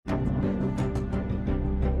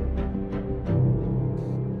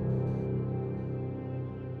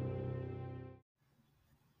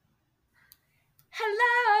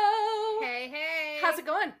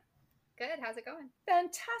How's it going?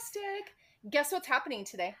 Fantastic. Guess what's happening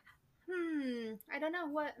today? I don't know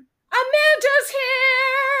what. Amanda's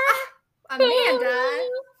here! Amanda!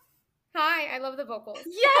 Hi, I love the vocals.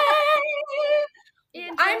 Yay!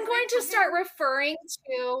 I'm going to start referring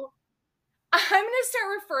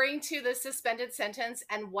to the Suspended Sentence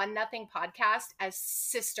and One Nothing Podcast as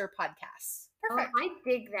sister podcasts. Perfect. Oh, I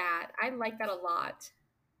dig that. I like that a lot.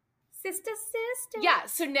 Sister. Yeah,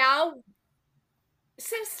 so now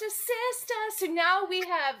sister. So now we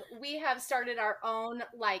have started our own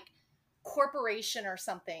like corporation or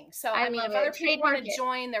something. So I mean, if other people want to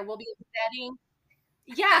join, there will be vetting.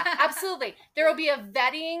 Yeah, absolutely. There will be a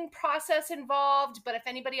vetting process involved, but if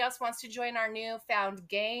anybody else wants to join our newfound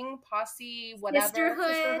gang, posse, whatever,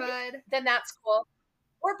 sisterhood, then that's cool.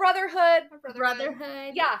 Or brotherhood.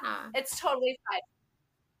 Yeah, it's totally fine.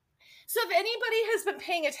 So if anybody has been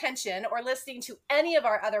paying attention or listening to any of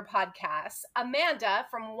our other podcasts, Amanda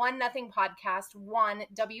from One Nothing Podcast, One,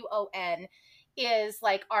 WON, is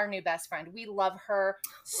like our new best friend. We love her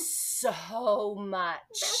so much.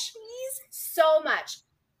 Besties. So much.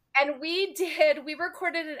 And we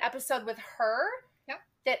recorded an episode with her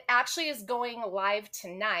that actually is going live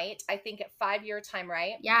tonight, I think at 5 your time,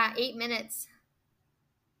 right? Yeah, 8 minutes.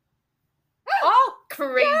 Oh,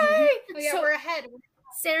 crazy. Yay! Oh, yeah, we're ahead.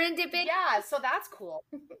 Serendipity. Yeah, so that's cool.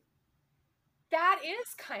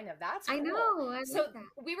 That's cool. I know. I so like that.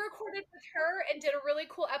 We recorded with her and did a really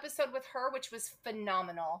cool episode with her, which was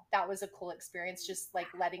phenomenal. That was a cool experience, just like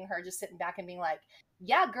letting her just sitting back and being like,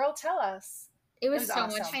 yeah, girl, tell us. It was so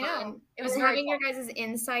awesome. Much fun. I know. It was having your guys'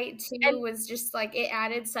 insight too was just like, it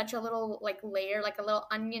added such a little like layer, like a little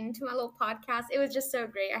onion to my little podcast. It was just so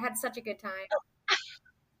great. I had such a good time.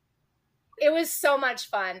 It was so much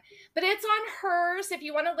fun, but it's on hers. If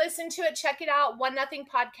you want to listen to it, check it out. One Nothing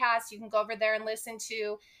Podcast. You can go over there and listen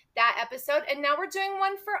to that episode. And now we're doing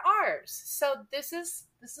one for ours. So this is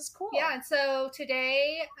cool. Yeah. And so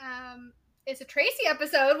today, it's a Tracy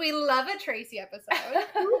episode. We love a Tracy episode.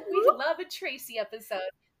 We love a Tracy episode.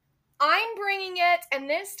 I'm bringing it, and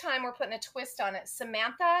this time we're putting a twist on it.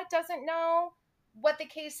 Samantha doesn't know what the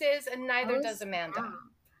case is, and neither does Amanda. Wow.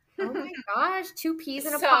 Oh my gosh, 2 peas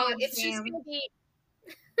in a pod. It's just going to be...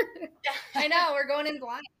 I know, we're going in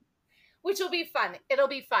blind. Which will be fun. It'll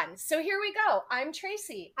be fun. So here we go. I'm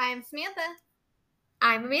Tracy. I'm Samantha.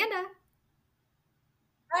 I'm Amanda.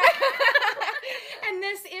 And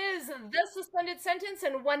this is the Suspended Sentence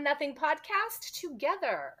and One Nothing Podcast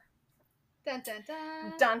together. Dun, dun,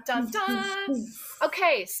 dun. Dun, dun, dun.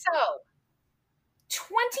 Okay, so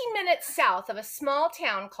 20 minutes south of a small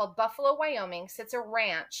town called Buffalo, Wyoming, sits a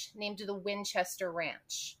ranch named the Winchester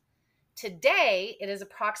Ranch. Today, it is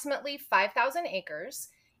approximately 5,000 acres.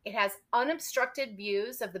 It has unobstructed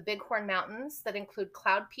views of the Bighorn Mountains that include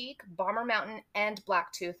Cloud Peak, Bomber Mountain, and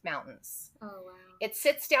Blacktooth Mountains. Oh, wow. It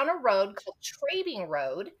sits down a road called Trading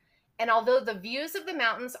Road, and although the views of the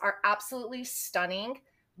mountains are absolutely stunning,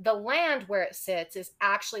 the land where it sits is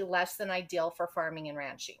actually less than ideal for farming and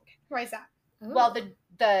ranching. Why is that? Ooh. Well,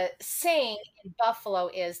 the saying in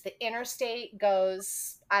Buffalo is the interstate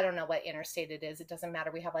goes, I don't know what interstate it is. It doesn't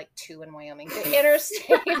matter. We have like 2 in Wyoming. The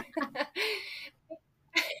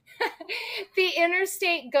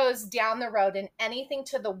interstate goes down the road, and anything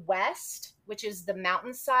to the west, which is the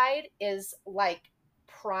mountainside, is like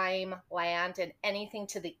prime land, and anything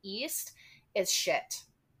to the east is shit.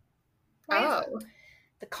 Oh.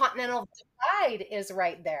 The Continental Divide is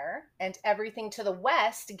right there, and everything to the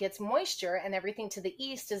west gets moisture, and everything to the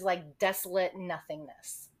east is like desolate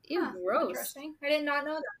nothingness. Ew, gross. Interesting. I did not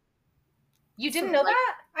know that. You didn't know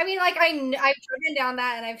that? I mean, like, I've driven down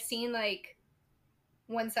that, and I've seen, like,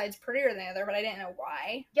 one side's prettier than the other, but I didn't know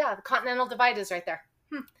why. Yeah, the Continental Divide is right there.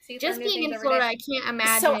 See, just being in Florida, I can't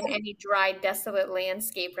imagine any dry, desolate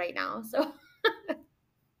landscape right now, so...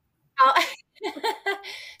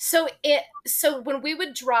 So when we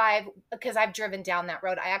would drive, because I've driven down that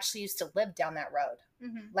road, I actually used to live down that road,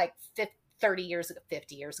 like 50 years ago.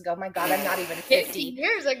 My God, I'm not even 50. 50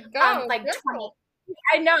 years ago. Like 20.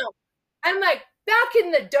 I know. I'm like, back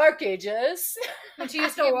in the dark ages. When she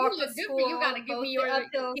used to walk to school. You gotta give me your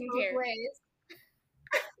ways.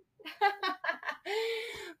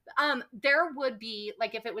 There would be,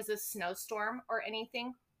 like, if it was a snowstorm or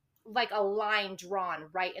anything, like a line drawn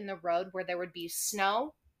right in the road where there would be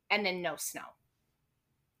snow and then no snow.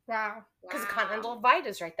 Wow. Because the Continental Divide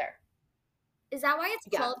is right there. Is that why it's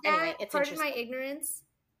called that? Anyway, it's part of my ignorance?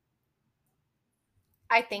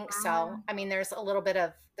 I think so. I mean, there's a little bit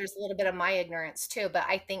of my ignorance too, but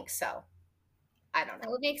I think so. I don't know.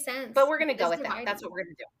 That would make sense. But we're going to go with that. That's what we're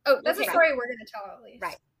going to do. Oh, that's a story we're going to tell at least.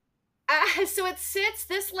 Right. So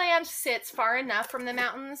this land sits far enough from the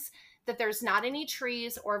mountains that there's not any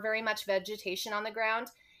trees or very much vegetation on the ground.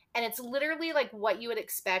 And it's literally like what you would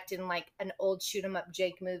expect in like an old shoot 'em up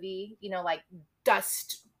Jake movie, you know, like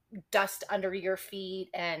dust under your feet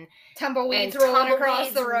and tumbleweeds rolling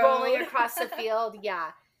across the road, rolling across the field.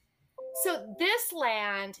 Yeah. So this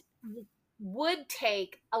land would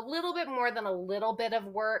take a little bit more than a little bit of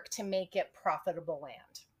work to make it profitable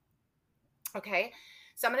land. Okay.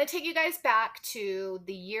 So I'm going to take you guys back to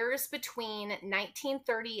the years between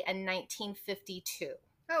 1930 and 1952.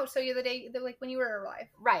 Oh, so you're like when you were alive.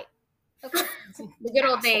 Right. Okay. The good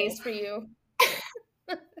old days for you.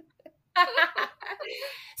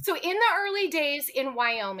 So in the early days in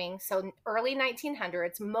Wyoming, so early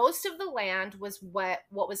 1900s, most of the land was what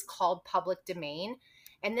was called public domain.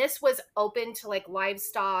 And this was open to like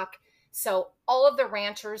livestock. So all of the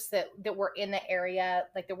ranchers that were in the area,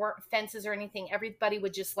 like there weren't fences or anything. Everybody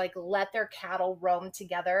would just like let their cattle roam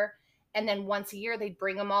together. And then once a year, they'd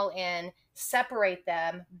bring them all in, separate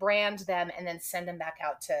them, brand them, and then send them back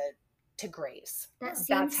out to graze. That's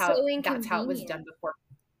so inconvenient. That's how it was done before.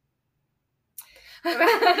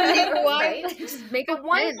 Right? Just make a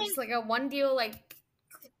fence, like a one deal, like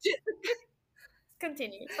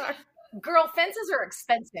continue. Sorry. Girl, fences are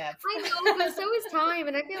expensive. I know, but so is time.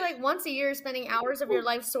 And I feel like once a year spending hours of your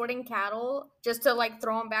life sorting cattle just to like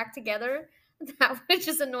throw them back together, that would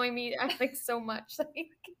just annoy me I think so much.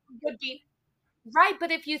 Would be right,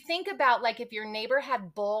 but if you think about like if your neighbor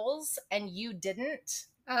had bulls and you didn't.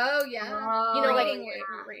 Oh yeah. You know, like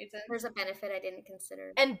there's a benefit I didn't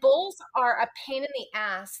consider. And bulls are a pain in the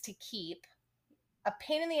ass to keep, a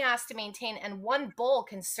pain in the ass to maintain, and one bull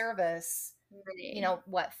can service, you know,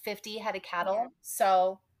 what, 50 head of cattle. Yeah.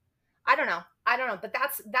 So I don't know, but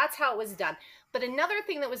that's how it was done. But another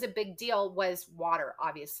thing that was a big deal was water.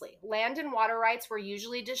 Obviously, land and water rights were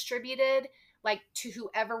usually distributed like to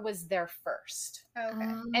whoever was there first.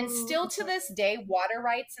 Okay. And still to this day, water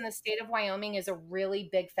rights in the state of Wyoming is a really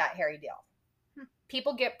big, fat, hairy deal.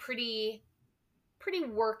 People get pretty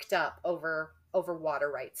worked up over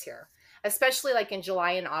water rights here, especially like in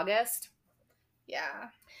July and August. Yeah,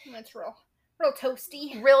 that's real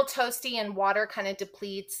toasty. Real toasty, and water kind of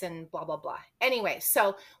depletes and blah, blah, blah. Anyway,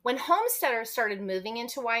 so when homesteaders started moving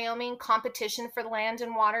into Wyoming, competition for land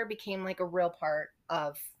and water became like a real part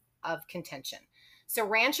of contention. So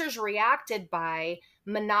ranchers reacted by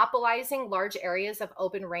monopolizing large areas of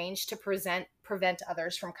open range to prevent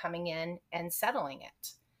others from coming in and settling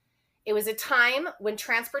it. It was a time when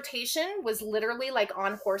transportation was literally like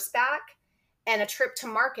on horseback, and a trip to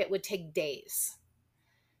market would take days.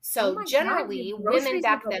 So generally, women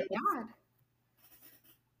back then.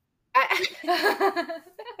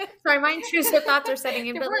 Sorry, my intrusive thoughts are setting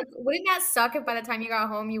in. But like, wouldn't that suck if by the time you got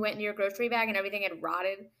home, you went in your grocery bag and everything had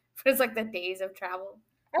rotted? It's like the days of travel.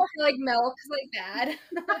 Like milk's like bad.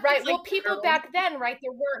 Right. Well, people back then, right,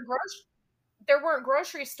 there weren't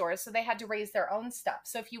grocery stores, so they had to raise their own stuff.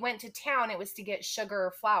 So if you went to town, it was to get sugar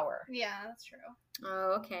or flour. Yeah, that's true.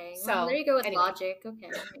 Oh, okay. Well, there you go with logic. Okay,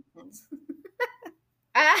 that makes sense.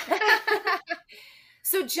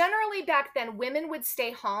 So generally back then, women would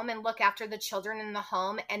stay home and look after the children in the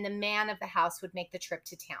home, and the man of the house would make the trip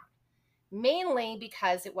to town, mainly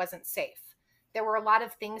because it wasn't safe. There were a lot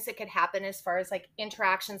of things that could happen as far as like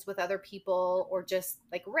interactions with other people or just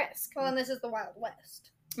like risk. Well, and this is the Wild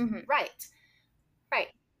West. Mm-hmm. Right.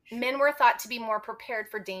 Men were thought to be more prepared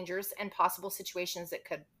for dangers and possible situations that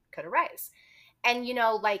could arise. And, you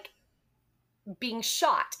know, like being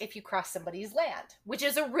shot if you cross somebody's land, which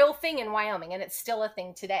is a real thing in Wyoming, and it's still a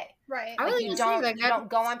thing today. Right. Like you don't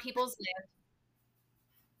go on people's land.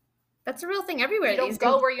 That's a real thing everywhere. You don't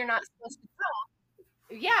go where you're not supposed to go.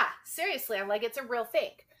 Yeah, seriously. I'm like, it's a real thing.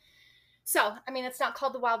 So, I mean, it's not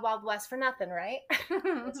called the Wild Wild West for nothing, right?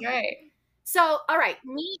 That's right. So, all right,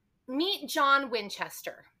 meet John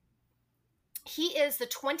Winchester. He is the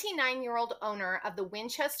 29-year-old owner of the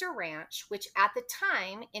Winchester Ranch, which at the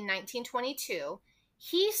time in 1922,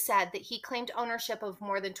 he said that he claimed ownership of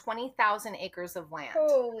more than 20,000 acres of land.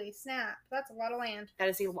 Holy snap. That's a lot of land. That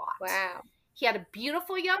is a lot. Wow. He had a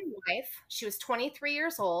beautiful young wife. She was 23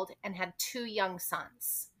 years old and had 2 young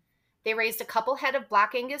sons. They raised a couple head of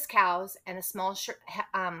Black Angus cows and a small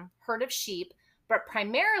herd of sheep, but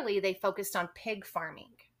primarily they focused on pig farming.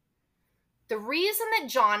 The reason that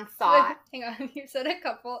John thought... Hang on, you said they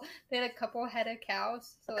had a couple head of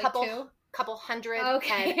cows? So a like couple hundred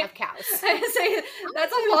head of cows. I say,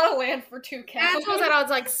 that's a lot of land for 2 cows. I suppose that I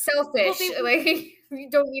was like selfish. Like, you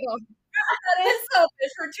don't need all... That is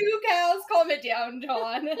selfish. For 2 cows, calm it down,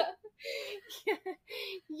 John.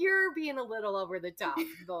 You're being a little over the top,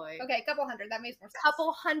 boy. Okay, a couple hundred. That makes more sense.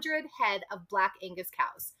 Couple hundred head of Black Angus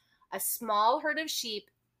cows, a small herd of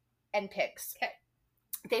sheep, and pigs. Okay.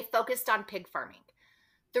 They focused on pig farming.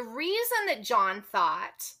 The reason that John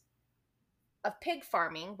thought of pig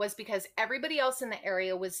farming was because everybody else in the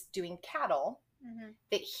area was doing cattle,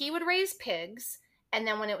 that he would raise pigs, and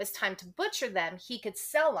then when it was time to butcher them, he could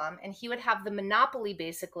sell them, and he would have the monopoly,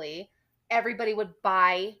 basically. Everybody would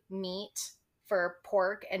buy meat for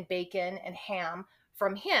pork and bacon and ham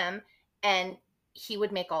from him, and he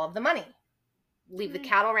would make all of the money. Leave the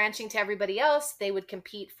cattle ranching to everybody else. They would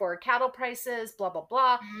compete for cattle prices, blah, blah,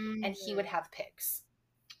 blah, and he would have pigs.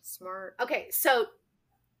 Smart. Okay, so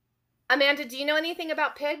Amanda, do you know anything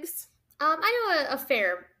about pigs? I know a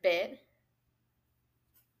fair bit.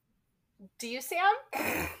 Do you, Sam?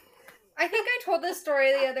 I think I told this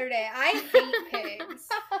story the other day. I hate pigs.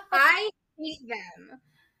 I hate them.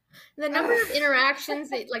 The number of interactions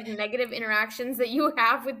that, like, negative interactions that you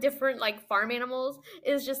have with different, like, farm animals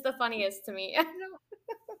is just the funniest to me.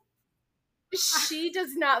 She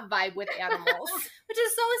does not vibe with animals. Which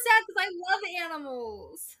is so sad because I love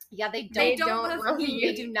animals. Yeah, they don't. They don't love They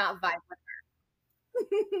me. do not vibe with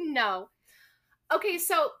her. No. Okay,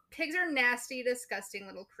 so Pigs are nasty, disgusting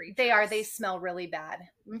little creatures. they are. They smell really bad.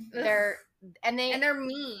 They're they're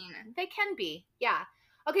mean. They can be. Yeah.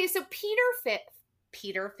 Okay, so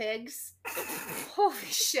Peter pigs. Holy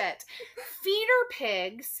shit. Feeder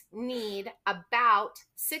pigs need about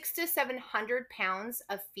 600 to 700 pounds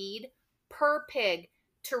of feed per pig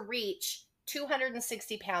to reach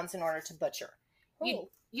 260 pounds in order to butcher.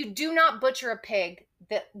 You do not butcher a pig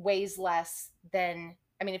that weighs less than,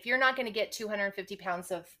 I mean, if you're not going to get 250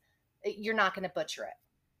 pounds of, you're not going to butcher it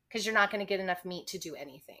because you're not going to get enough meat to do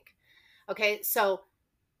anything. Okay, so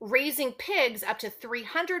raising pigs up to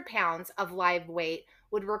 300 pounds of live weight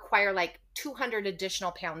would require like 200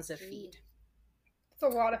 additional pounds of feed. It's a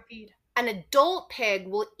lot of feed. An adult pig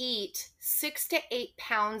will eat 6 to 8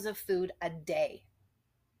 pounds of food a day.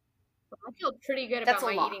 I feel pretty good That's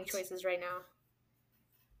about a my lot. eating choices right now.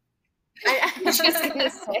 I was just going to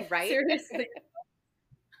say, right? Seriously.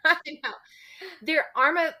 I know. Their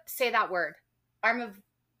say that word.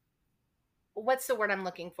 What's the word I'm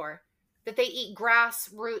looking for? That they eat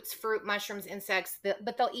grass, roots, fruit, mushrooms, insects,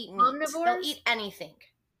 but they'll eat meat. Omnivores? They'll eat anything.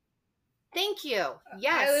 Thank you.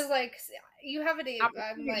 Yes. I was like, you have a name.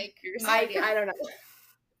 I'm like, I don't know.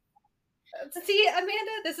 See,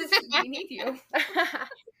 Amanda, this is, we need you.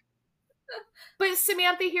 But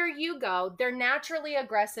Samantha, here you go. They're naturally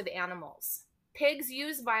aggressive animals. Pigs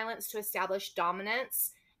use violence to establish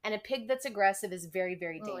dominance, and a pig that's aggressive is very,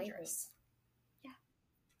 very dangerous. Yeah.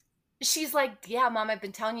 She's like, yeah, Mom, I've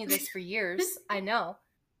been telling you this for years. I know.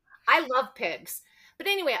 I love pigs. But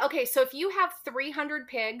anyway, okay, so if you have 300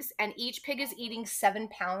 pigs and each pig is eating 7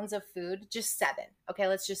 pounds of food, just 7. Okay,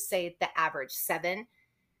 let's just say the average 7.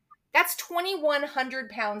 That's 2,100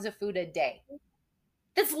 pounds of food a day.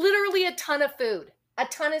 That's literally a ton of food. A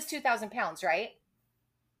ton is 2,000 pounds, right?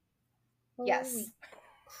 Holy yes.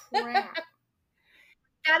 crap.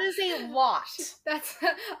 That is a lot.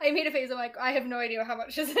 I made a face. I'm like, I have no idea how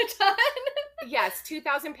much is a ton. Yes,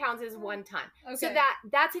 2,000 pounds is 1 ton. Okay. So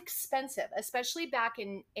that's expensive, especially back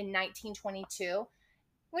in 1922.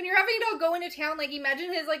 When you're having to go into town, like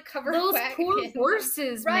imagine his like covered those wagon. poor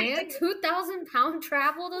horses, Right, man. like- 2,000-pound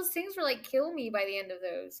travel. Those things were like kill me by the end of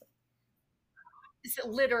those.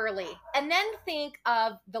 Literally. And then think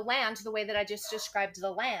of the land the way that I just described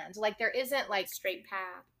the land. Like there isn't like straight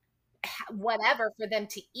path, whatever for them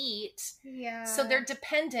to eat. Yeah. So they're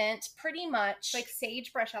dependent pretty much. Like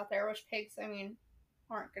sagebrush out there, which pigs, I mean,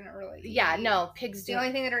 aren't going to really eat. Yeah, no, pigs do. The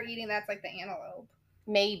only thing that are eating that's like the antelope.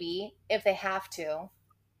 Maybe, if they have to.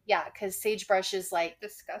 Yeah, because sagebrush is like...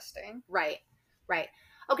 disgusting. Right.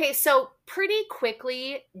 Okay, so pretty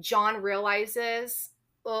quickly, John realizes...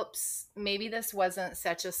 oops, maybe this wasn't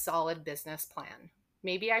such a solid business plan.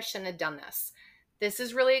 Maybe I shouldn't have done this. This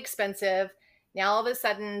is really expensive. Now all of a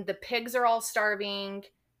sudden the pigs are all starving.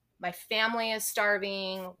 My family is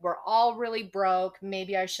starving. We're all really broke.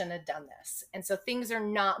 Maybe I shouldn't have done this. And so things are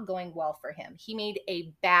not going well for him. He made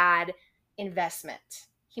a bad investment.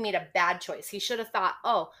 He made a bad choice. He should have thought,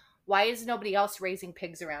 oh, why is nobody else raising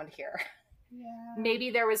pigs around here? Yeah. Maybe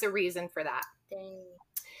there was a reason for that. Dang.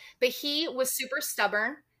 But he was super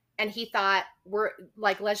stubborn and he thought, we're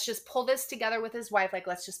like, let's just pull this together with his wife. Like,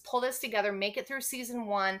 let's just pull this together, make it through season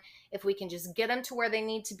 1. If we can just get them to where they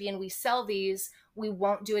need to be and we sell these, we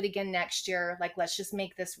won't do it again next year. Like, let's just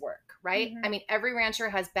make this work. Right. Mm-hmm. I mean, every rancher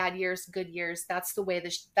has bad years, good years. That's the way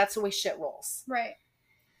that's the way shit rolls. Right.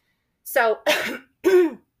 So,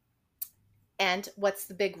 and what's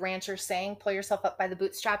the big rancher saying? Pull yourself up by the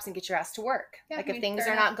bootstraps and get your ass to work. Yeah, like if things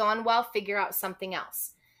are not going well, figure out something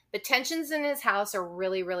else. The tensions in his house are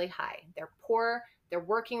really, really high. They're poor. They're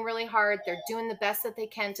working really hard. They're doing the best that they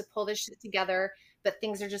can to pull this shit together, but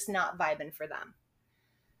things are just not vibing for them.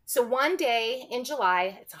 So one day in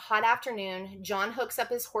July, it's a hot afternoon, John hooks up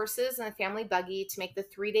his horses and the family buggy to make the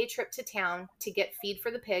 3-day trip to town to get feed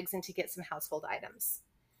for the pigs and to get some household items.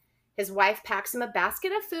 His wife packs him a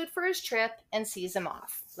basket of food for his trip and sees him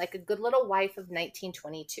off, like a good little wife of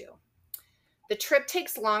 1922. The trip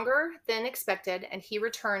takes longer than expected, and he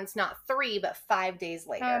returns not 3, but 5 days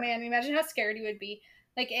later. Oh, man, imagine how scared he would be.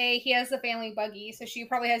 Like, he has the family buggy, so she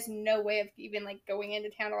probably has no way of even, like, going into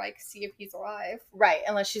town to, like, see if he's alive. Right,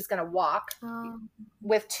 unless she's going to walk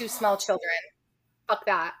with 2 small children. Fuck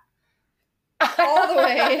that. All the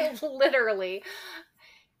way. Literally.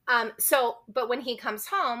 But when he comes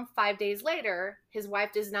home 5 days later, his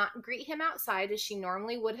wife does not greet him outside as she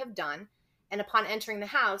normally would have done. And upon entering the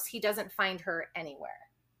house, he doesn't find her anywhere,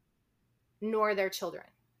 nor their children.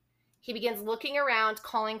 He begins looking around,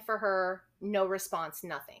 calling for her, no response,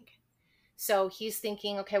 nothing. So he's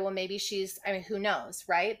thinking, okay, well, maybe who knows,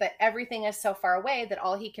 right? But everything is so far away that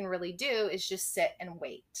all he can really do is just sit and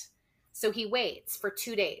wait. So he waits for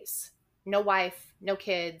 2 days. No wife, no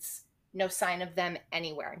kids, no sign of them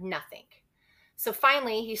anywhere, nothing. So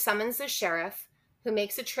finally, he summons the sheriff, who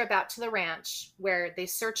makes a trip out to the ranch where they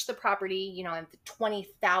search the property, in the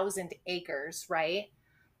 20,000 acres, right?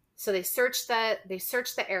 So they search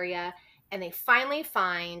the area, and they finally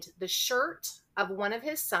find the shirt of one of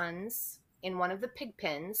his sons in one of the pig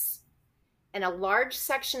pens and a large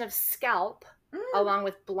section of scalp along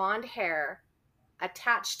with blonde hair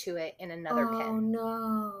attached to it in another pin. Oh,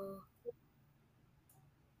 no.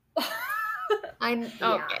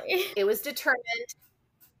 Okay. It was determined.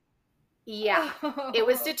 Yeah. It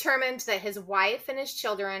was determined that his wife and his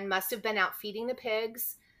children must have been out feeding the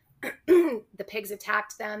pigs. The pigs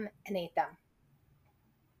attacked them and ate them.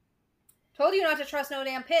 Told you not to trust no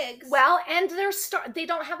damn pigs. Well, and they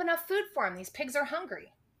don't have enough food for them. These pigs are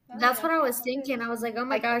hungry. That's what I was thinking. I was like, oh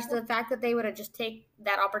my gosh, the fact that they would have just take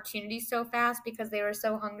that opportunity so fast because they were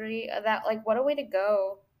so hungry, what a way to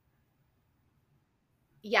go.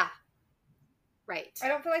 Yeah. Right. I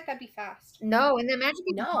don't feel like that'd be fast. No, and imagine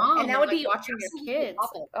being mom and that would be watching your kids.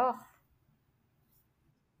 Oh.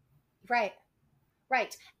 Right.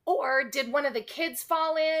 Or did one of the kids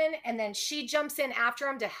fall in and then she jumps in after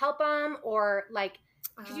him to help him? Or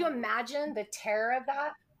could you imagine the terror of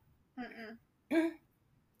that?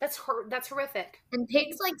 That's horrific. And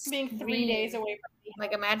pigs being 3 days away from me.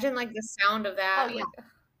 Imagine the sound of that. Oh, yeah.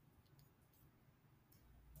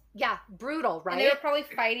 Yeah, brutal, right? And they were probably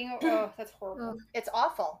fighting. Oh, that's horrible. It's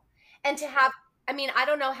awful. And to have, I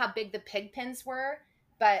don't know how big the pig pens were,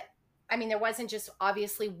 but there wasn't just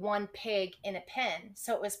obviously one pig in a pen.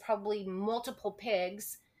 So it was probably multiple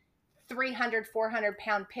pigs, 300, 400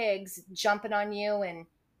 pound pigs jumping on you. And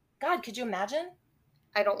God, could you imagine?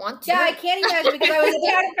 I don't want to. Yeah, I can't imagine because I was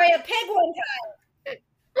attacked by a pig one time.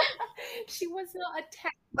 She was not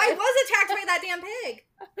attacked. I was attacked by that damn pig.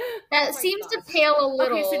 That seems to pale a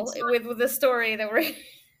little with the story that we're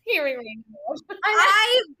hearing right now.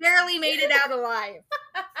 I barely made it out alive.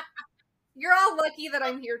 You're all lucky that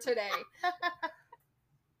I'm here today.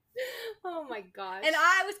 Oh my gosh. And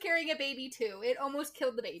I was carrying a baby too. It almost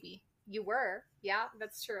killed the baby. You were. Yeah,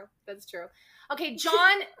 that's true. Okay,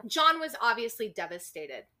 John was obviously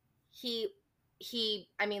devastated. He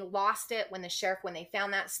lost it when they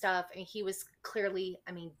found that stuff, and he was clearly,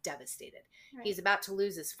 devastated. Right. He's about to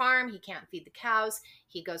lose his farm. He can't feed the cows.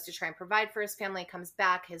 He goes to try and provide for his family, comes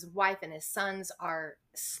back. His wife and his sons are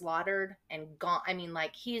slaughtered and gone.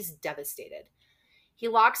 He's devastated. He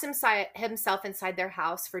locks himself inside their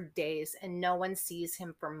house for days, and no one sees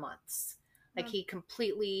him for months. He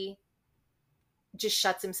completely just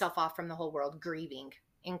shuts himself off from the whole world, grieving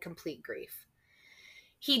in complete grief.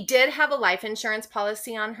 He did have a life insurance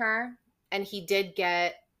policy on her, and he did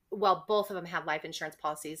get, both of them had life insurance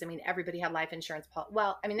policies. Everybody had life insurance. There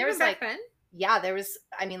was there was,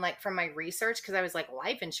 from my research, because I was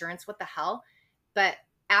life insurance, what the hell? But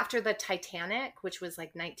after the Titanic, which was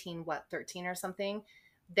 13 or something,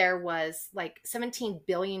 there was 17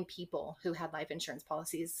 billion people who had life insurance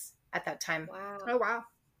policies at that time. Wow. Oh, wow.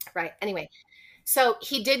 Right. Anyway. So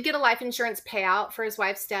he did get a life insurance payout for his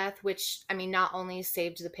wife's death, which, not only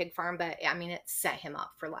saved the pig farm, but it set him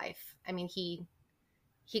up for life. He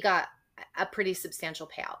got a pretty substantial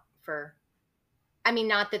payout for,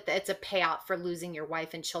 not that it's a payout for losing your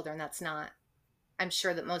wife and children. That's not, I'm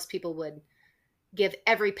sure that most people would give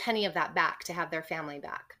every penny of that back to have their family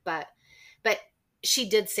back. But she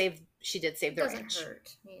did save the ranch. It doesn't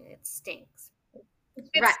hurt. It stinks.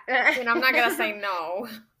 Right. I'm not going to say no.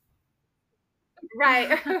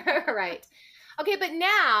 Right. Okay, but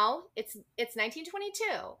now it's 1922,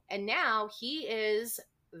 and now he is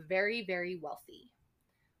very, very wealthy,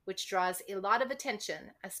 which draws a lot of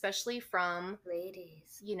attention, especially from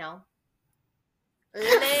ladies.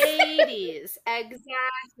 Ladies,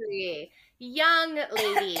 exactly. Young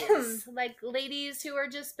ladies, like ladies who are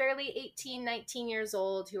just barely 18, 19 years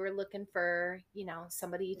old, who are looking for,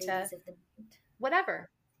 somebody ladies to, of the whatever.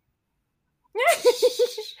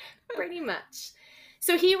 Pretty much.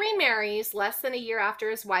 So he remarries less than a year after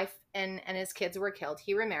his wife and his kids were killed.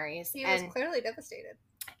 He remarries. He was clearly devastated.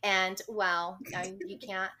 And, well, you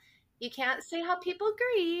can't say how people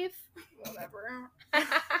grieve. Whatever.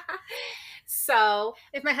 So,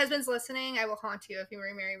 if my husband's listening, I will haunt you if you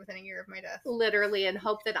remarry within a year of my death. Literally, and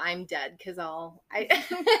hope that I'm dead, because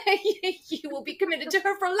you will be committed to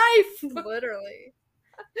her for life. Literally.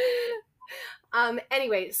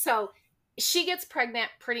 Anyway, so she gets pregnant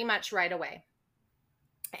pretty much right away.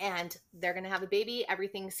 And they're going to have a baby.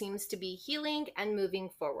 Everything seems to be healing and moving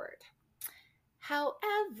forward.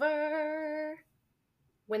 However,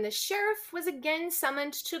 when the sheriff was again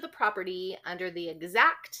summoned to the property under the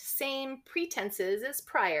exact same pretenses as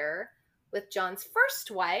prior with John's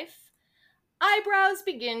first wife, eyebrows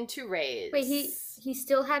begin to raise. Wait, he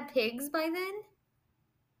still had pigs by then?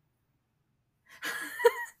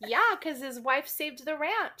 Yeah, because his wife saved the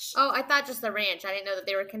ranch. Oh, I thought just the ranch. I didn't know that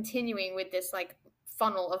they were continuing with this, like,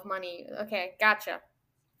 funnel of money. Okay, gotcha.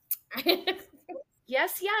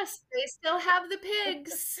 Yes, they still have the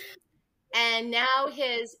pigs. And now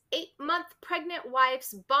his 8-month pregnant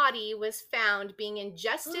wife's body was found being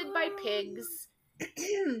ingested by pigs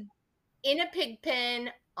in a pig pen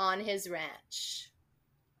on his ranch.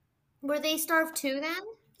 Were they starved too then?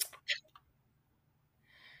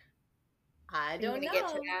 I don't know. Get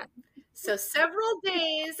to that. So several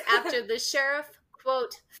days after the sheriff,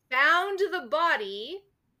 quote, found the body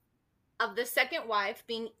of the second wife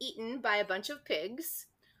being eaten by a bunch of pigs,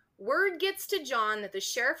 word gets to John that the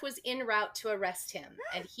sheriff was en route to arrest him,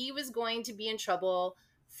 and he was going to be in trouble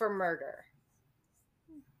for murder.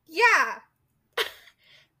 Yeah.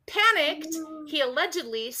 Panicked, he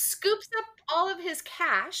allegedly scoops up all of his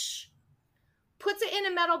cash, puts it in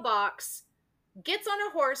a metal box, gets on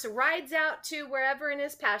a horse, rides out to wherever in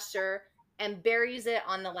his pasture, and buries it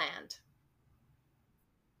on the land.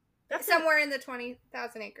 That's somewhere in the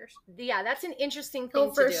 20,000 acres. Yeah, that's an interesting thing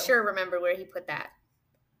He'll to do. for sure remember where he put that.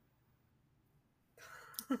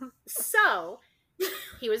 So,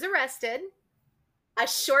 he was arrested. A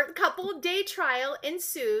short couple-day trial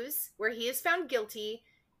ensues where he is found guilty,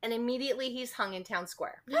 and immediately he's hung in town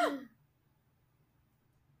square.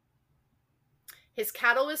 His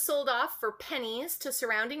cattle was sold off for pennies to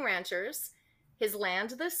surrounding ranchers, his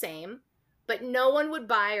land the same, but no one would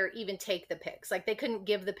buy or even take the pigs. Like, they couldn't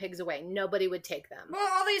give the pigs away. Nobody would take them. Well,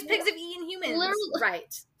 all these pigs have eaten humans. Literally.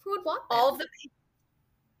 Right. Who would want them? All the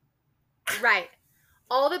Right.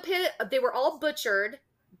 All the pig, they were all butchered,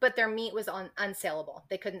 but their meat was unsaleable.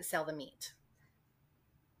 They couldn't sell the meat.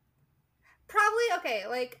 Probably, okay,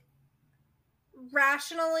 like,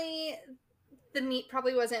 rationally, the meat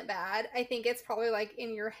probably wasn't bad. I think it's probably, like,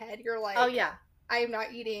 in your head, you're like, oh, yeah, I'm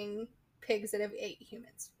not eating pigs that have ate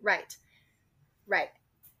humans. Right.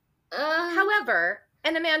 However,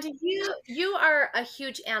 and Amanda, you are a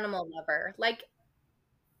huge animal lover. Like,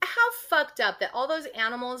 how fucked up that all those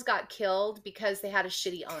animals got killed because they had a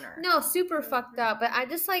shitty owner. No, super fucked up. But I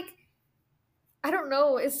just, like, I don't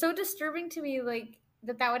know. It's so disturbing to me, like,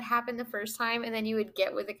 that would happen the first time, and then you would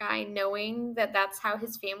get with a guy knowing that that's how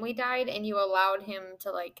his family died, and you allowed him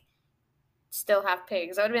to, like, still have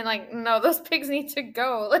pigs. I would have been like, no, those pigs need to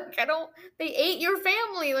go. Like, they ate your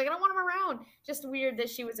family. Like, I don't want them around. Just weird that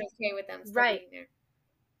she was okay with them still being there.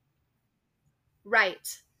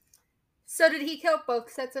 Right. So did he kill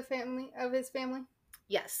both sets of his family?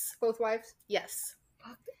 Yes. Both wives? Yes.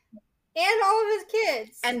 And all of his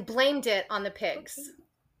kids. And blamed it on the pigs.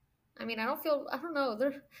 I mean, I don't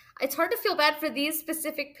know. It's hard to feel bad for these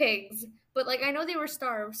specific pigs, but, like, I know they were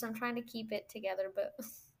starved, so I'm trying to keep it together, but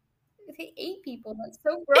they ate people. That's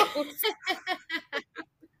so gross.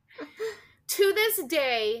 To this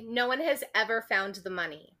day, no one has ever found the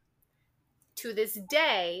money. To this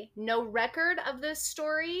day, no record of this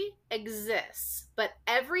story exists, but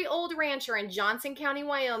every old rancher in Johnson County,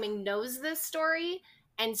 Wyoming knows this story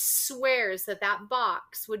and swears that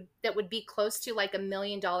box that would be close to like $1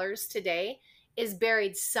 million today is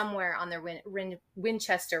buried somewhere on the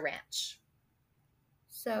Winchester Ranch.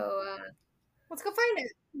 So, let's go find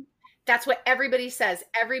it. That's what everybody says.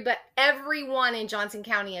 Everyone in Johnson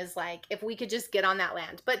County is like, if we could just get on that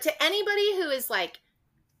land. But to anybody who is like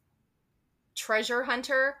treasure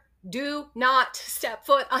hunter, do not step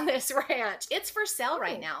foot on this ranch. It's for sale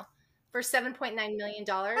right now for $7.9 million.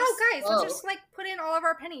 Oh, guys, let's just like put in all of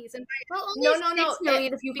our pennies and buy it. Well, only $6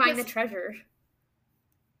 million if you find the treasure.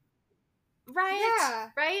 Right? Yeah.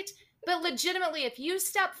 Right? But legitimately, if you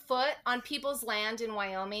step foot on people's land in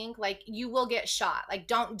Wyoming, like, you will get shot. Like,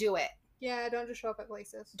 don't do it. Yeah, don't just show up at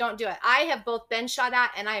places. Don't do it. I have both been shot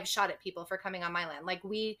at, and I have shot at people for coming on my land. Like,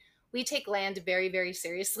 we take land very, very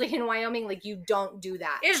seriously in Wyoming. Like, you don't do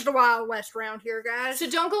that. It's the Wild West around here, guys. So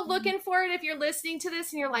don't go looking for it if you're listening to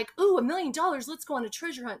this and you're like, ooh, $1 million, let's go on a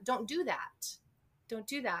treasure hunt. Don't do that. Don't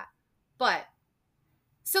do that. But,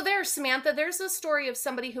 so Samantha, there's a story of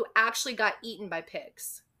somebody who actually got eaten by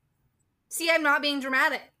pigs. See, I'm not being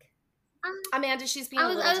dramatic. Amanda, she's being a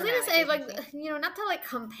little dramatic. I was going to say, like, not to, like,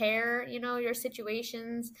 compare, your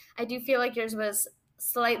situations. I do feel like yours was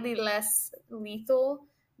slightly less lethal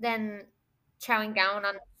than chowing down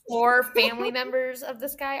on 4 family members of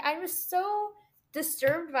this guy. I was so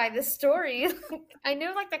disturbed by this story. I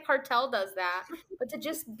know, like, the cartel does that, but to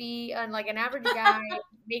just be an average guy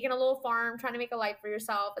making a little farm, trying to make a life for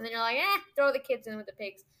yourself, and then you're like, throw the kids in with the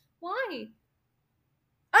pigs. Why?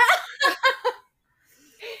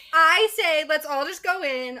 I say let's all just go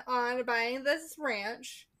in on buying this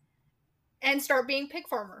ranch and start being pig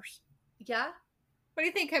farmers. Yeah? What do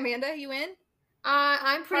you think, Amanda? You in?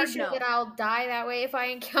 I'm pretty sure that I'll die that way if I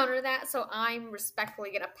encounter that, so I'm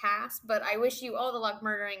respectfully going to pass, but I wish you all the luck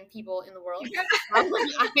murdering people in the world. We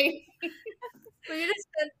just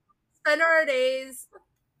spend our days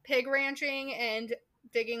pig ranching and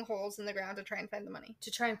digging holes in the ground to try and find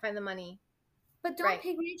the money. But don't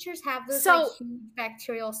pig ranchers have those huge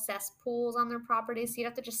bacterial cesspools on their property, so you'd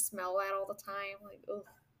have to just smell that all the time? Like, ugh.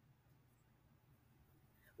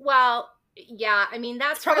 Well, yeah, I mean,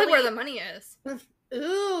 that's probably where the money is.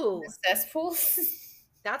 Ooh. The cesspools?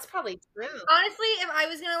 That's probably true. Honestly, if I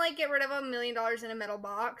was going to, get rid of $1 million in a metal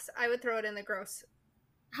box, I would throw it in the gross.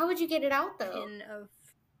 How would you get it out, though?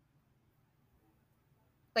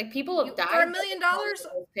 Like, people have died. For $1 million?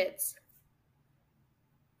 Pits.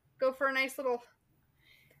 Go for a nice little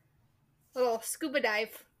scuba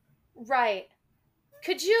dive. Right.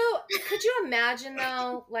 Could you imagine,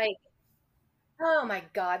 though, like, oh my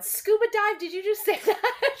God, scuba dive? Did you just say that?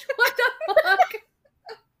 What the fuck?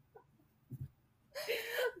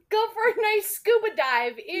 Go for a nice scuba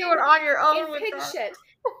dive. You're on your own with pig that. shit.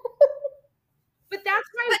 But that's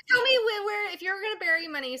my. But tell me where if you're gonna bury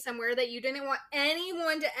money somewhere that you didn't want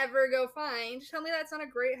anyone to ever go find, tell me that's not a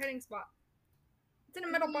great hiding spot. It's in a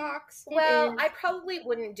metal box. Well, I probably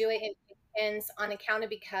wouldn't do it in pins on account of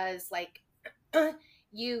because, like,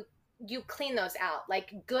 you clean those out.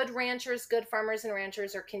 Like, good ranchers, good farmers and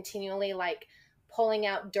ranchers are continually, like, pulling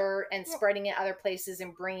out dirt and spreading it other places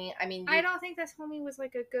and bringing. I mean, I don't think this homie was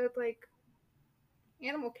like a good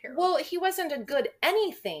animal care. Well, he wasn't a good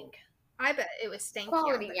anything. I bet it was stanky.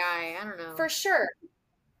 Quality guy. I don't know. For sure.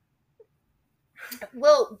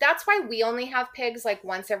 Well, that's why we only have pigs like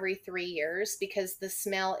once every 3 years, because the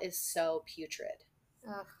smell is so putrid.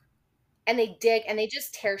 Ugh. And they dig and they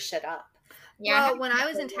just tear shit up. Yeah. Well, when I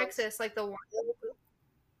was in Texas, the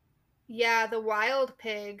wild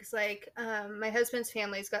pigs, my husband's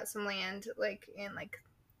family's got some land in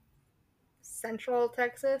central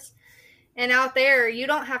Texas. And out there, you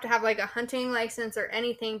don't have to have a hunting license or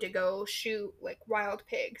anything to go shoot wild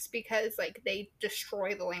pigs, because they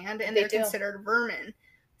destroy the land and they're considered vermin.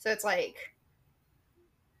 So it's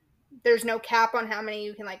there's no cap on how many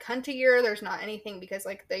you can hunt a year. There's not anything, because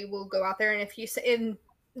they will go out there, and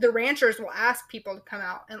the ranchers will ask people to come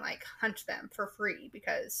out and hunt them for free,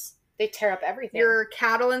 because they tear up everything. Your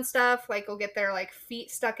cattle and stuff will get their feet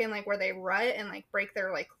stuck in where they rut and break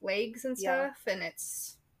their legs and stuff,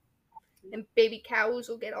 and baby cows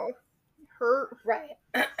will get all hurt. Right.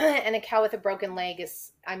 And a cow with a broken leg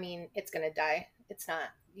it's going to die. It's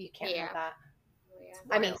not, you can't have that. Yeah.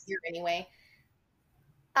 I mean, here anyway.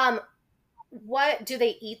 What, do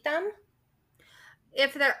they eat them?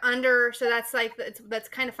 If they're under, so that's that's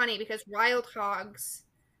kind of funny, because wild hogs,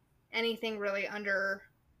 anything really under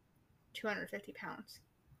 250 pounds,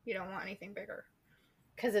 you don't want anything bigger.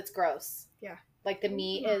 Because it's gross. Yeah. The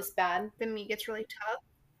meat is bad. The meat gets really tough.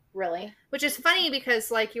 Really? Which is funny,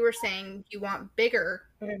 because you were saying, you want bigger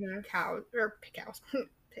cows, or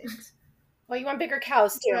pigs. Well, you want bigger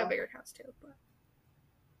cows too. You want bigger cows too. But...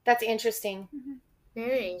 That's interesting. Mm-hmm.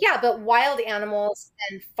 Very. Yeah, but wild animals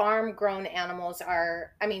and farm-grown animals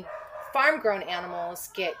farm-grown animals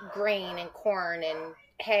get grain and corn and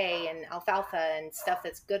hay and alfalfa and stuff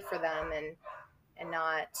that's good for them, and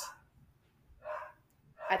not,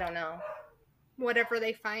 I don't know, whatever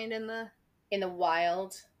they find in the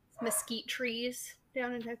wild. mesquite trees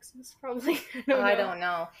down in Texas, probably. I don't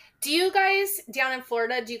know. Do you guys, down in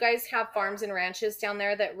Florida, do you guys have farms and ranches down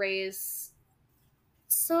there that raise?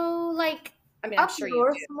 So, like, I mean, up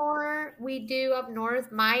north more, we do up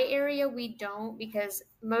north. My area, we don't, because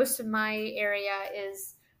most of my area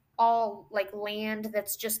is all like land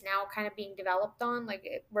that's just now kind of being developed on.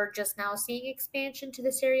 Like, we're just now seeing expansion to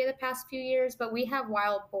this area the past few years, but we have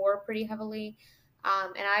wild boar pretty heavily.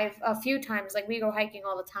 And I've a few times, like, we go hiking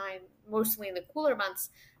all the time, mostly in the cooler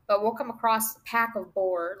months, but we'll come across a pack of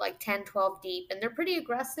boar, like 10, 12 deep, and they're pretty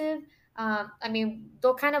aggressive. I mean,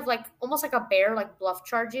 they'll kind of like almost like a bear, like bluff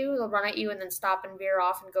charge you. They'll run at you and then stop and veer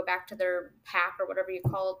off and go back to their pack or whatever you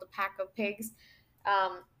call it, the pack of pigs,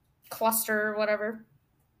 cluster or whatever.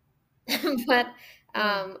 But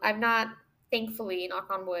I've not, thankfully,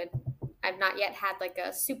 knock on wood, I've not yet had like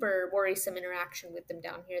a super worrisome interaction with them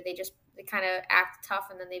down here. They kind of act tough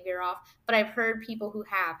and then they veer off. But I've heard people who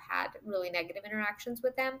have had really negative interactions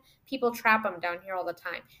with them. People trap them down here all the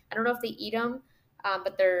time. I don't know if they eat them,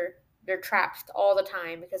 but they're trapped all the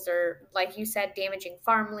time because they're, like you said, damaging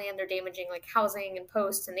farmland. They're damaging like housing and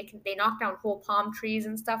posts, and they knock down whole palm trees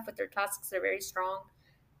and stuff with their tusks. They're very strong.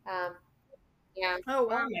 Yeah. Oh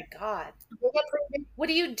wow. Oh my God. What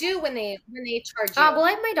do you do when they charge you? Well,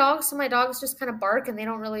 I have my dogs, so my dogs just kind of bark, and they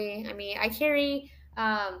don't really. I mean, I carry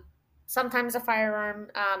sometimes a firearm.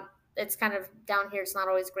 It's kind of down here. It's not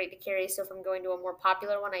always great to carry. So if I'm going to a more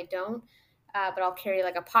popular one, I don't. But I'll carry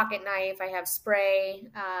like a pocket knife. I have spray.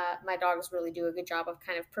 My dogs really do a good job of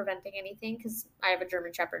kind of preventing anything because I have a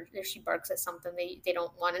German Shepherd. If she barks at something, they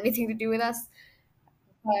don't want anything to do with us.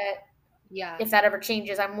 But yeah, if that ever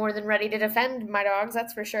changes, I'm more than ready to defend my dogs.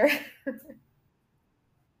 That's for sure.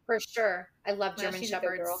 For sure. I love German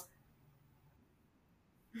Shepherds.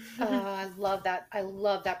 Oh, I love that. I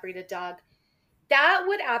love that breed of dog. That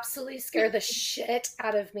would absolutely scare the shit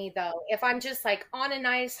out of me, though. If I'm just on a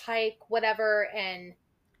nice hike, whatever, and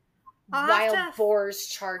wild boars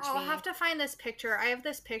charge me. I'll have to find this picture. I have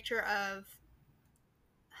this picture of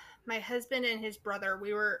my husband and his brother.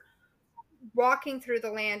 We were walking through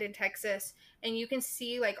the land in Texas, and you can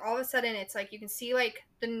see, all of a sudden, it's you can see,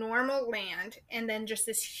 the normal land, and then just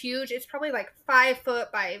this huge, it's probably 5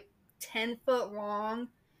 foot by 10 foot long,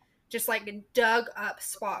 just a dug up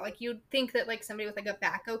spot. You'd think that somebody with a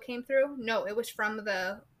backhoe came through. No, it was from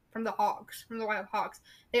the hogs, from the wild hogs.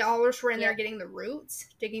 They always were in there getting the roots,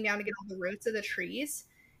 digging down to get all the roots of the trees,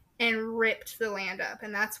 and ripped the land up.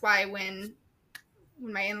 And that's why when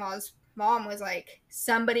my in-laws' mom was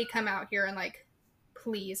somebody come out here and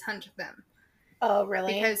please hunt them. Oh,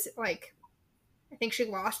 really? Because I think she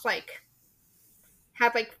lost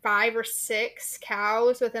had 5 or 6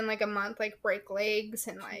 cows within a month, break legs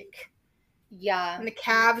and yeah, and the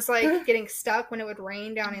calves getting stuck when it would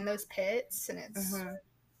rain down in those pits. And it's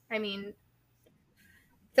I mean,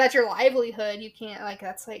 if that's your livelihood, you can't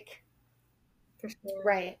that's for sure.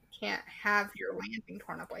 Right. Can't have your land being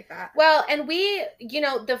torn up like that. Well, and we,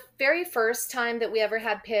 the very first time that we ever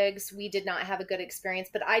had pigs, we did not have a good experience,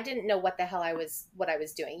 but I didn't know what the hell I was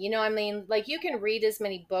doing. I mean, you can read as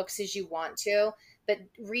many books as you want to, but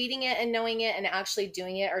reading it and knowing it and actually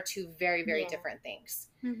doing it are two very, very different things.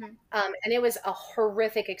 Mm-hmm. And it was a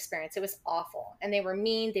horrific experience. It was awful. And they were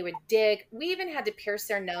mean. They would dig. We even had to pierce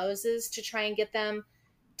their noses to try and get them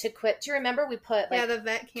to quit. Do you remember we put the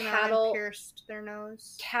vet came out and pierced their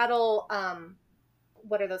nose. Cattle,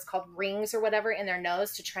 what are those called? Rings or whatever in their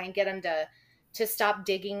nose to try and get them to stop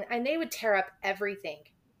digging. And they would tear up everything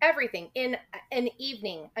in an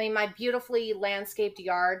evening. I mean, my beautifully landscaped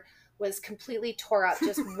yard was completely tore up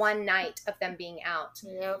just one night of them being out.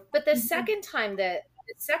 Yep. But the second time that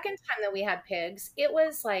we had pigs, it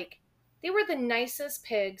was they were the nicest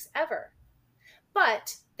pigs ever.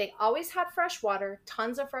 But they always had fresh water,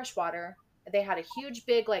 tons of fresh water. They had a huge,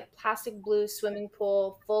 big, plastic blue swimming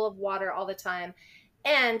pool full of water all the time.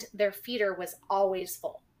 And their feeder was always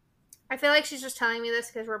full. I feel like she's just telling me this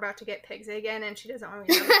because we're about to get pigs again and she doesn't want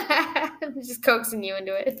me to know. Just coaxing you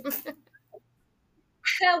into it.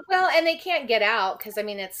 Well, and they can't get out because, I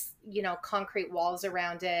mean, it's, concrete walls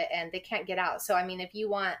around it and they can't get out. So, I mean, if you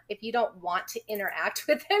don't want to interact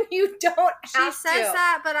with them, you don't have to. She says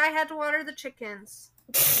that, but I had to water the chickens.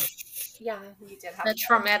 Yeah, you did have the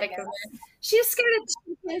traumatic event. She's scared of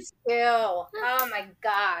chickens too. Oh my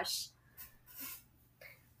gosh.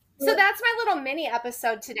 So that's my little mini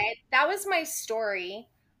episode today. That was my story.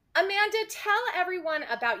 Amanda, tell everyone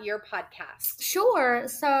about your podcast. Sure.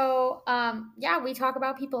 So, we talk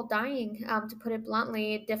about people dying, to put it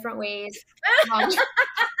bluntly, different ways.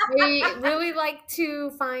 We really like to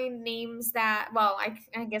find names that, well,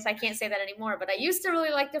 I guess I can't say that anymore, but I used to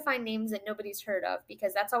really like to find names that nobody's heard of,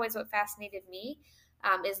 because that's always what fascinated me,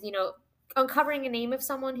 is, uncovering a name of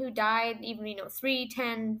someone who died even, 3,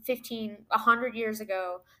 10, 15, 100 years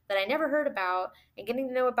ago that I never heard about, and getting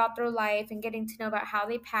to know about their life and getting to know about how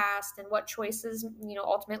they passed and what choices,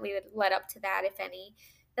 ultimately led up to that, if any.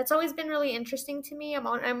 That's always been really interesting to me.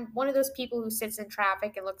 I'm one of those people who sits in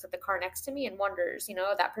traffic and looks at the car next to me and wonders,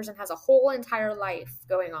 that person has a whole entire life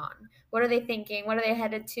going on. What are they thinking? What are they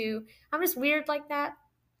headed to? I'm just weird like that.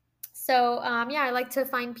 So, I like to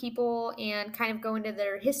find people and kind of go into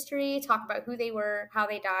their history, talk about who they were, how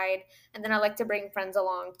they died, and then I like to bring friends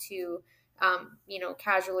along to,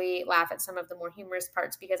 casually laugh at some of the more humorous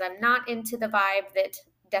parts, because I'm not into the vibe that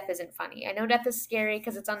death isn't funny. I know death is scary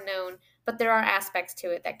because it's unknown, but there are aspects to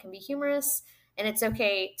it that can be humorous, and it's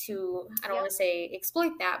okay to, I don't want to say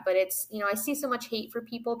exploit that, but it's, I see so much hate for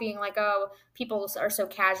people being like, oh, people are so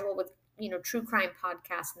casual with, true crime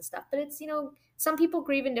podcasts and stuff, but it's, some people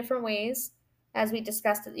grieve in different ways, as we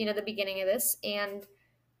discussed at, the beginning of this, and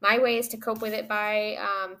my way is to cope with it by,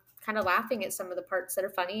 kind of laughing at some of the parts that are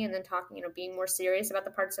funny, and then talking, being more serious about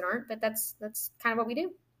the parts that aren't, but that's kind of what we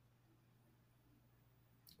do.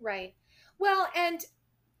 Right. Well, and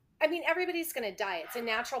I mean, everybody's going to die. It's a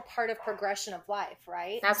natural part of progression of life,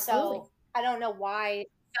 right? Absolutely. So I don't know why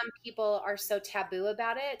some people are so taboo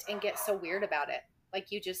about it and get so weird about it.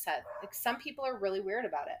 Like you just said, like some people are really weird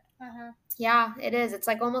about it. Uh-huh. Yeah, it is. It's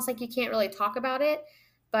like almost like you can't really talk about it,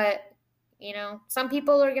 but some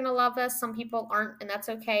people are going to love us, some people aren't, and that's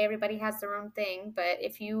okay. Everybody has their own thing. But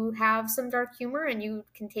if you have some dark humor and you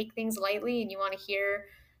can take things lightly and you want to hear,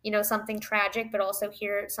 something tragic, but also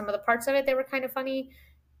hear some of the parts of it that were kind of funny,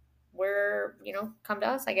 come to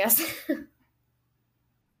us, I guess.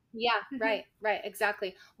 Yeah, right,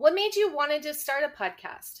 exactly. What made you wanted to start a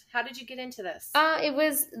podcast? How did you get into this? It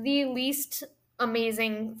was the least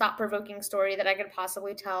amazing, thought-provoking story that I could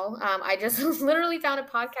possibly tell. I just literally found a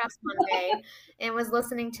podcast one day and was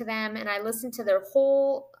listening to them, and I listened to their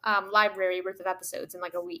whole library worth of episodes in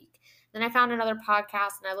like a week. Then I found another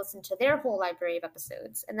podcast and I listened to their whole library of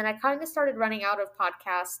episodes. And then I kind of started running out of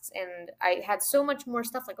podcasts, and I had so much more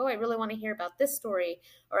stuff like, oh, I really want to hear about this story.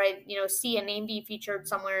 Or I, see a name be featured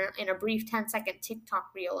somewhere in a brief 10-second TikTok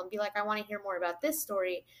reel and be like, I want to hear more about this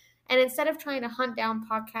story. And instead of trying to hunt down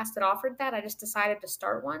podcasts that offered that, I just decided to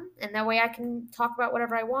start one. And that way I can talk about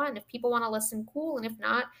whatever I want. And if people want to listen, cool. And if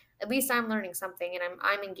not, at least I'm learning something and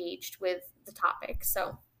I'm engaged with the topic.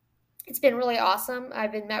 So it's been really awesome.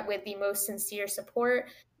 I've been met with the most sincere support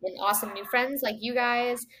and awesome new friends like you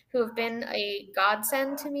guys who have been a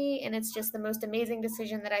godsend to me. And it's just the most amazing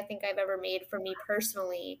decision that I think I've ever made for me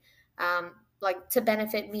personally, like to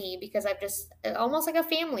benefit me, because I've just almost like a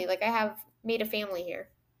family, like I have made a family here.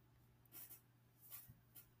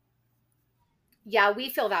 Yeah, we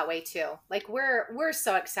feel that way too. Like we're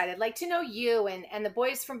so excited, like to know you and the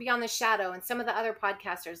boys from Beyond the Shadow and some of the other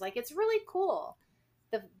podcasters. Like it's really cool.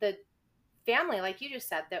 The family, like you just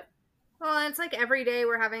said, that. Well, it's like every day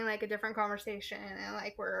we're having like a different conversation, and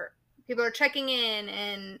like people are checking in,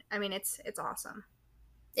 and I mean it's awesome.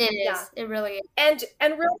 It is. Yeah. It really is.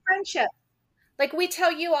 And real friendship. Like we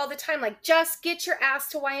tell you all the time, like just get your ass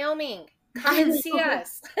to Wyoming. Come and see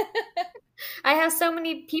us. I have so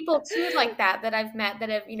many people too like that I've met that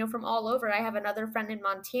have, from all over. I have another friend in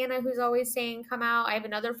Montana who's always saying, come out. I have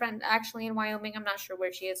another friend actually in Wyoming. I'm not sure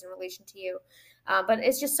where she is in relation to you. But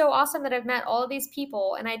it's just so awesome that I've met all of these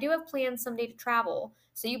people, and I do have plans someday to travel.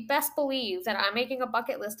 So you best believe that I'm making a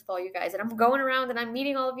bucket list of all you guys, and I'm going around and I'm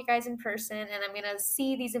meeting all of you guys in person, and I'm going to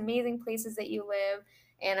see these amazing places that you live.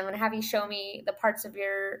 And I'm going to have you show me the parts of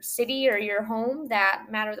your city or your home that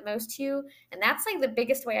matter the most to you. And that's like the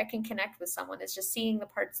biggest way I can connect with someone, is just seeing the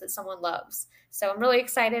parts that someone loves. So I'm really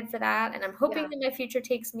excited for that. And I'm hoping that my future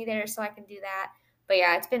takes me there so I can do that. But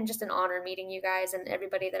yeah, it's been just an honor meeting you guys and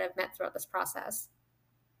everybody that I've met throughout this process.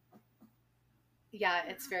 Yeah,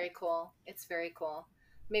 it's very cool. It's very cool.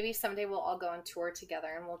 Maybe someday we'll all go on tour together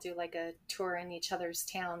and we'll do like a tour in each other's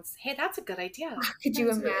towns. Hey, that's a good idea. Could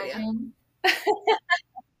you imagine?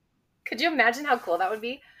 Could you imagine how cool that would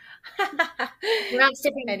be? We're not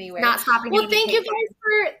stopping. Anyway, not stopping. Well, thank you guys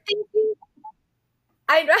for. Thank you.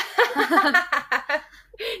 I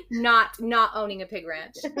not owning a pig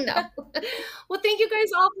ranch. No. Well, thank you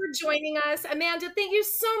guys all for joining us. Amanda, thank you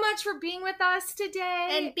so much for being with us today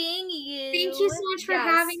and being you. Thank you so much for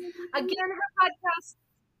having me. Again, her podcast.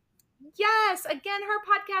 Yes. Again, her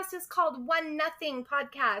podcast is called One Nothing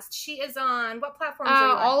Podcast. She is on what platforms?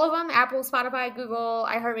 All of them: Apple, Spotify, Google,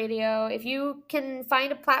 iHeartRadio. If you can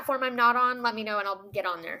find a platform I'm not on, let me know and I'll get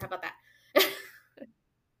on there. How about that?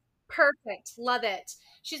 Perfect. Love it.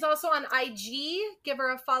 She's also on IG. Give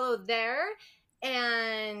her a follow there.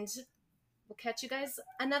 And we'll catch you guys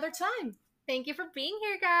another time. Thank you for being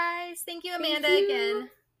here, guys. Thank you, Amanda, again.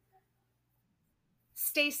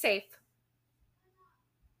 Stay safe.